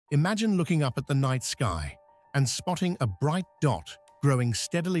Imagine looking up at the night sky and spotting a bright dot growing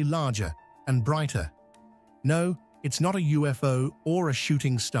steadily larger and brighter. No, it's not a UFO or a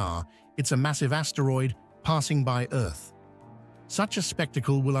shooting star, it's a massive asteroid passing by Earth. Such a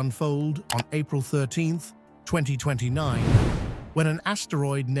spectacle will unfold on April 13th, 2029, when an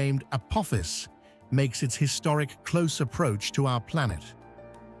asteroid named Apophis makes its historic close approach to our planet.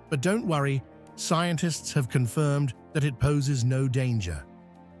 But don't worry, scientists have confirmed that it poses no danger.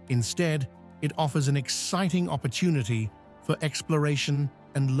 Instead, it offers an exciting opportunity for exploration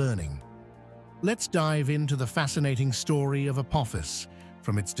and learning. Let's dive into the fascinating story of Apophis,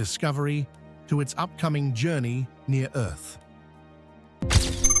 from its discovery to its upcoming journey near Earth.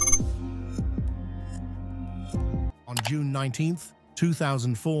 On June 19,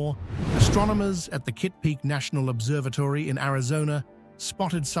 2004, astronomers at the Kitt Peak National Observatory in Arizona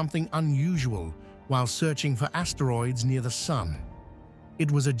spotted something unusual while searching for asteroids near the Sun. It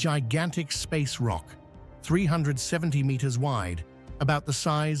was a gigantic space rock, 370 meters wide, about the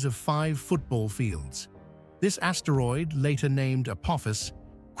size of 5 football fields. This asteroid, later named Apophis,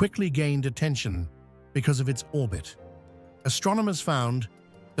 quickly gained attention because of its orbit. Astronomers found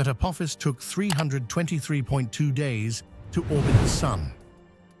that Apophis took 323.2 days to orbit the Sun.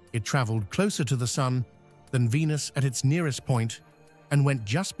 It traveled closer to the Sun than Venus at its nearest point and went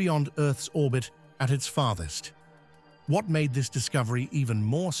just beyond Earth's orbit at its farthest. What made this discovery even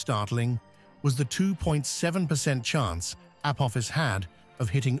more startling was the 2.7% chance Apophis had of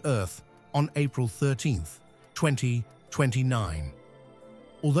hitting Earth on April 13, 2029.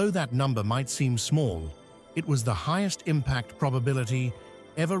 Although that number might seem small, it was the highest impact probability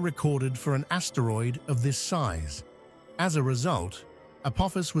ever recorded for an asteroid of this size. As a result,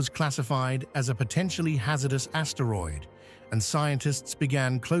 Apophis was classified as a potentially hazardous asteroid, and scientists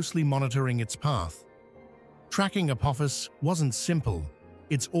began closely monitoring its path. Tracking Apophis wasn't simple.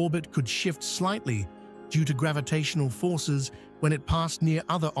 Its orbit could shift slightly due to gravitational forces when it passed near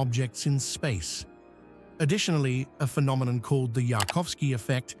other objects in space. Additionally, a phenomenon called the Yarkovsky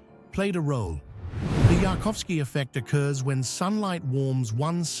effect played a role. The Yarkovsky effect occurs when sunlight warms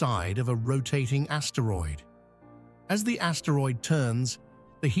one side of a rotating asteroid. As the asteroid turns,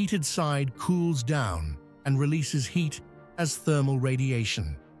 the heated side cools down and releases heat as thermal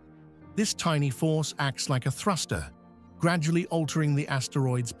radiation. This tiny force acts like a thruster, gradually altering the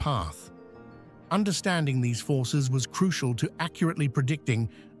asteroid's path. Understanding these forces was crucial to accurately predicting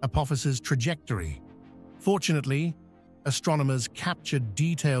Apophis's trajectory. Fortunately, astronomers captured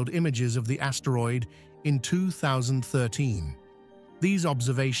detailed images of the asteroid in 2013. These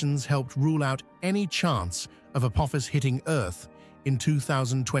observations helped rule out any chance of Apophis hitting Earth in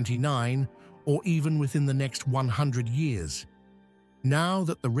 2029 or even within the next 100 years. Now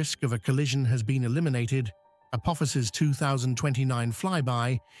that the risk of a collision has been eliminated, Apophis's 2029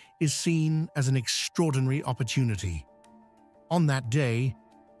 flyby is seen as an extraordinary opportunity. On that day,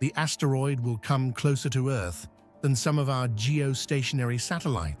 the asteroid will come closer to Earth than some of our geostationary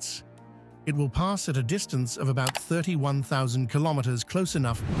satellites. It will pass at a distance of about 31,000 kilometers, close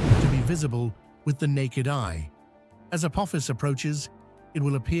enough to be visible with the naked eye. As Apophis approaches, it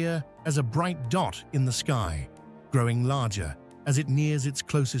will appear as a bright dot in the sky, growing larger as it nears its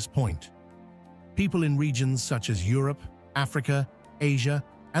closest point. People in regions such as Europe, Africa, Asia,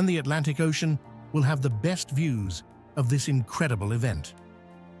 and the Atlantic Ocean will have the best views of this incredible event.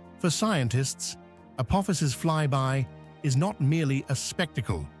 For scientists, Apophis's flyby is not merely a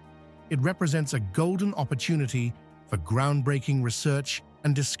spectacle. It represents a golden opportunity for groundbreaking research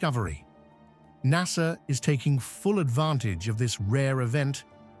and discovery. NASA is taking full advantage of this rare event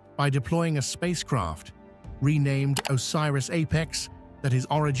by deploying a spacecraft renamed OSIRIS-APEX that is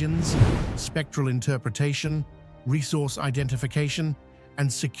origins, spectral interpretation, resource identification,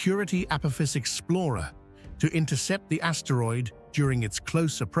 and security Apophis Explorer to intercept the asteroid during its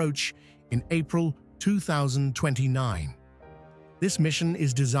close approach in April 2029. This mission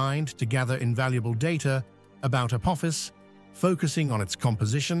is designed to gather invaluable data about Apophis, focusing on its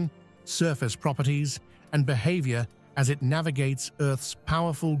composition, surface properties, and behavior as it navigates Earth's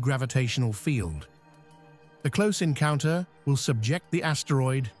powerful gravitational field. The close encounter will subject the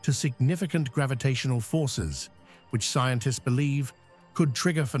asteroid to significant gravitational forces, which scientists believe could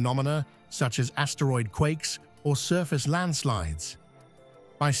trigger phenomena such as asteroid quakes or surface landslides.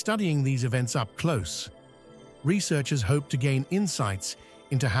 By studying these events up close, researchers hope to gain insights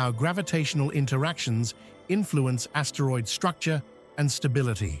into how gravitational interactions influence asteroid structure and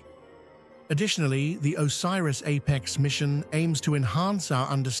stability. Additionally, the OSIRIS-APEX mission aims to enhance our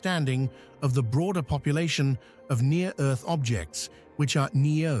understanding of the broader population of near-Earth objects, which are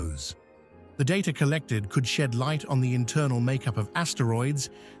NEOs. The data collected could shed light on the internal makeup of asteroids,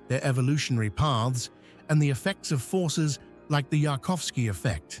 their evolutionary paths, and the effects of forces like the Yarkovsky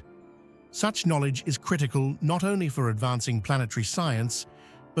effect. Such knowledge is critical not only for advancing planetary science,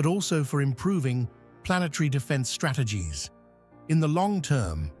 but also for improving planetary defense strategies. In the long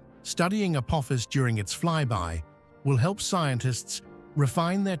term, studying Apophis during its flyby will help scientists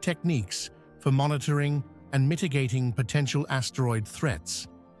refine their techniques for monitoring and mitigating potential asteroid threats.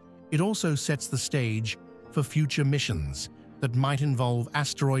 It also sets the stage for future missions that might involve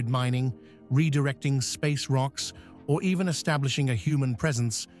asteroid mining, redirecting space rocks, or even establishing a human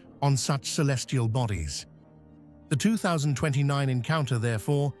presence on such celestial bodies. The 2029 encounter,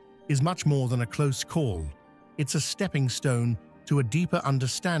 therefore, is much more than a close call. It's a stepping stone to a deeper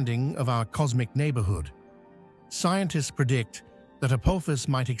understanding of our cosmic neighborhood. Scientists predict that Apophis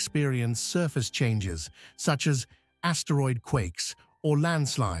might experience surface changes, such as asteroid quakes or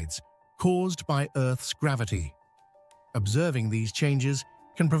landslides caused by Earth's gravity. Observing these changes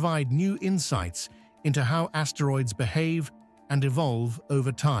can provide new insights into how asteroids behave and evolve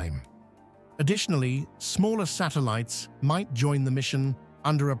over time. Additionally, smaller satellites might join the mission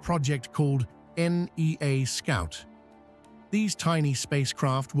under a project called NEA Scout. These tiny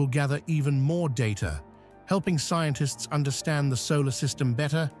spacecraft will gather even more data, helping scientists understand the solar system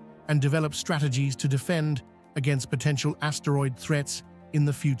better and develop strategies to defend against potential asteroid threats in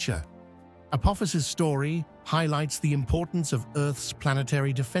the future. Apophis's story highlights the importance of Earth's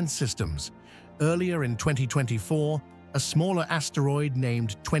planetary defense systems. Earlier in 2024, a smaller asteroid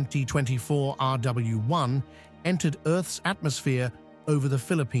named 2024 RW1 entered Earth's atmosphere over the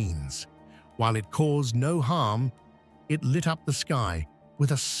Philippines. While it caused no harm, it lit up the sky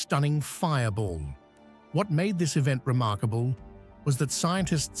with a stunning fireball. What made this event remarkable was that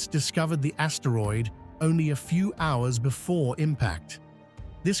scientists discovered the asteroid only a few hours before impact.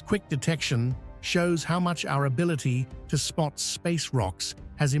 This quick detection shows how much our ability to spot space rocks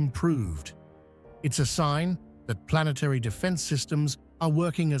has improved. It's a sign that planetary defense systems are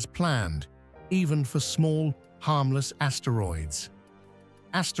working as planned, even for small, harmless asteroids.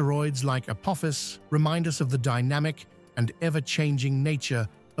 Asteroids like Apophis remind us of the dynamic and ever-changing nature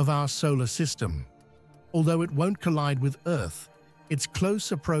of our solar system. Although it won't collide with Earth, its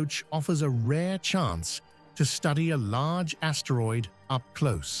close approach offers a rare chance to study a large asteroid up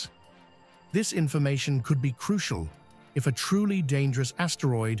close. This information could be crucial if a truly dangerous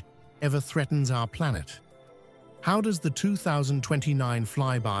asteroid ever threatens our planet. How does the 2029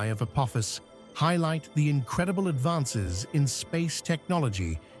 flyby of Apophis highlight the incredible advances in space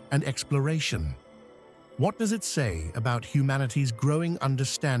technology and exploration? What does it say about humanity's growing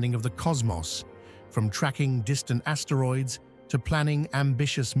understanding of the cosmos, from tracking distant asteroids to planning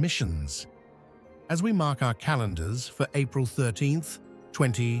ambitious missions? As we mark our calendars for April 13th,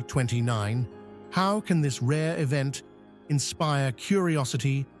 2029, how can this rare event inspire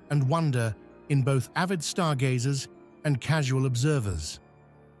curiosity and wonder in both avid stargazers and casual observers?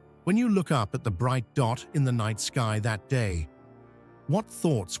 When you look up at the bright dot in the night sky that day, what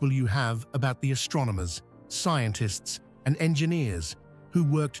thoughts will you have about the astronomers, scientists, and engineers who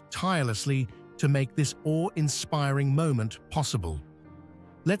worked tirelessly to make this awe-inspiring moment possible?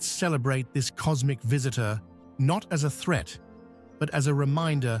 Let's celebrate this cosmic visitor not as a threat, but as a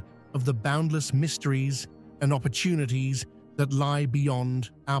reminder of the boundless mysteries and opportunities that lie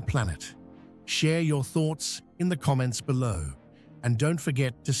beyond our planet. Share your thoughts in the comments below, and don't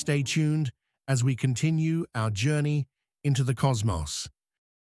forget to stay tuned as we continue our journey into the cosmos.